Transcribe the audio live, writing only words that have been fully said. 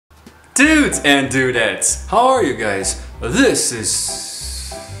Dudes and dudettes, how are you guys? This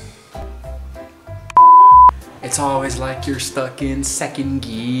is... It's always like you're stuck in second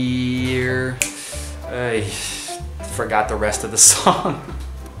gear. I forgot the rest of the song.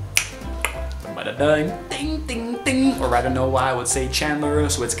 Ding, ding, ding. Or I don't know why I would say Chandler,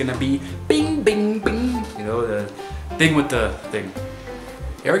 so it's gonna be bing, bing, bing. You know, the thing with the thing.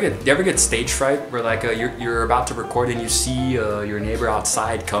 You ever get stage fright where like you're about to record and you see your neighbor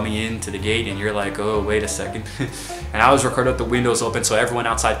outside coming into the gate and you're like, oh, wait a second. And I was recording with the windows open so everyone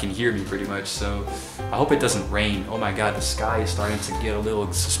outside can hear me pretty much. So I hope it doesn't rain. Oh my God, the sky is starting to get a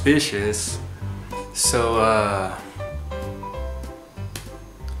little suspicious. So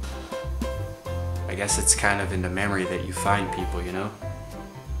I guess it's kind of in the memory that you find people, you know?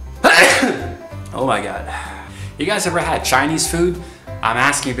 Oh my God. You guys ever had Chinese food? I'm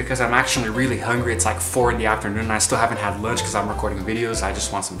asking because I'm actually really hungry. It's like 4 in the afternoon and I still haven't had lunch because I'm recording videos. I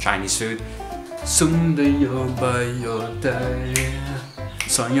just want some Chinese food. So,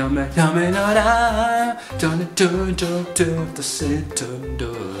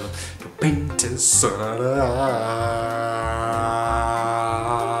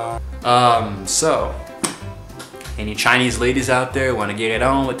 any Chinese ladies out there want to get it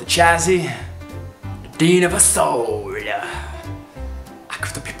on with the chassis? The Dean of a Soul.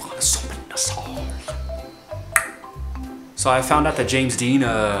 So I found out that James Dean,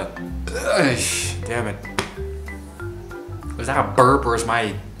 damn it. Was that a burp or is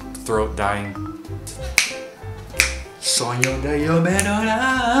my throat dying?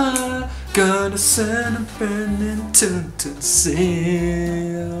 Gonna send a friend into the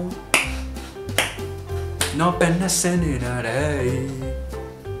seal. No pena senirare.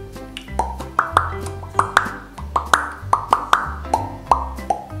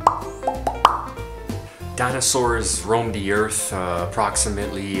 Dinosaurs roamed the earth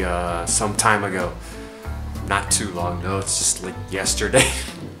approximately some time ago. Not too long though, it's just like yesterday.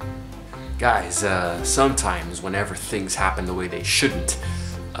 Guys, sometimes whenever things happen the way they shouldn't,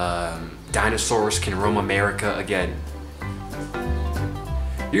 dinosaurs can roam America again.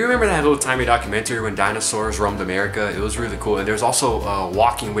 You remember that little timey documentary when dinosaurs roamed America? It was really cool. And there's also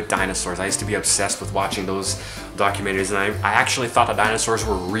Walking with Dinosaurs. I used to be obsessed with watching those documentaries and I actually thought the dinosaurs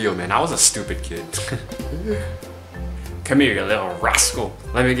were real, man. I was a stupid kid. Come here, you little rascal.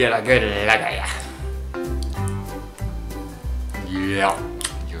 Let me get a good look at ya. Yeah,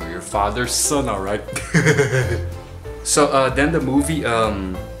 you're your father's son, alright. So then the movie, it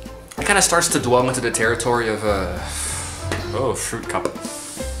kind of starts to dwell into the territory of, oh, fruit cup.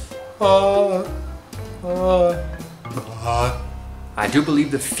 I do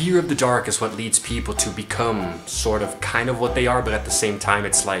believe the fear of the dark is what leads people to become sort of kind of what they are, but at the same time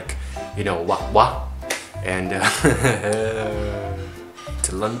it's like, you know, what? And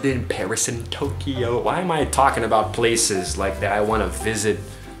to London, Paris, and Tokyo. Why am I talking about places like that I want to visit?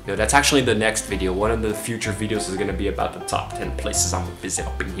 You know, that's actually the next video. One of the future videos is going to be about the top 10 places I'm going to visit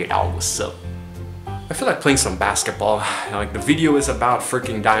up in here. Oh, what's up? I feel like playing some basketball. Like the video is about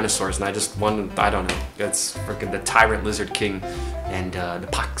freaking dinosaurs and I just want to, I don't know. It's freaking the Tyrant Lizard King and the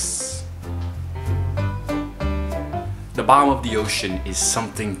Pox. The bottom of the ocean is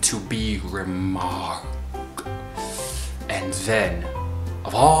something to be remarked. And then,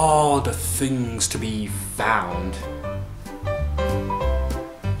 of all the things to be found,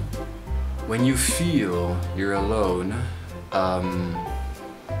 when you feel you're alone, I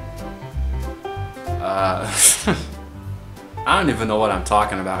don't even know what I'm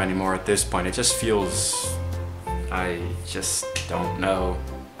talking about anymore at this point. It just feels... I just don't know.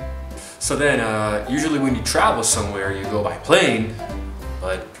 So then, usually when you travel somewhere, you go by plane,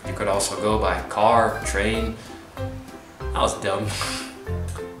 but you could also go by car, train. I was dumb.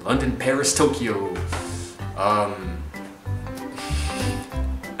 London, Paris, Tokyo. I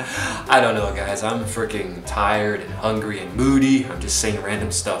don't know, guys. I'm freaking tired and hungry and moody. I'm just saying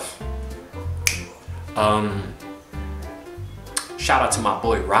random stuff. Shout out to my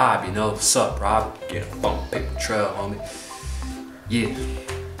boy Rob, you know, what's up, Rob? Get a bump paper trail, homie. Yeah.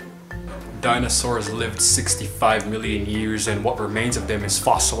 Dinosaurs lived 65 million years and what remains of them is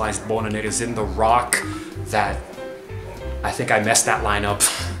fossilized bone and it is in the rock that... I think I messed that line up.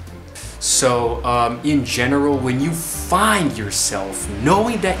 So, in general, when you find yourself,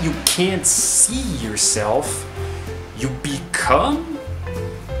 knowing that you can't see yourself, you become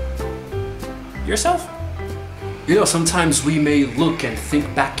yourself. You know, sometimes we may look and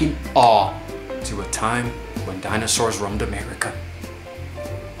think back in awe to a time when dinosaurs roamed America.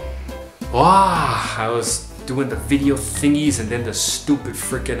 Wow, I was doing the video thingies and then the stupid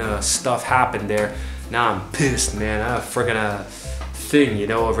freaking stuff happened there. Now I'm pissed, man. I freaking thing, you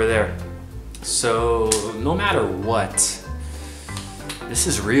know, over there. So no matter what, this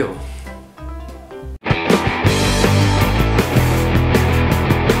is real.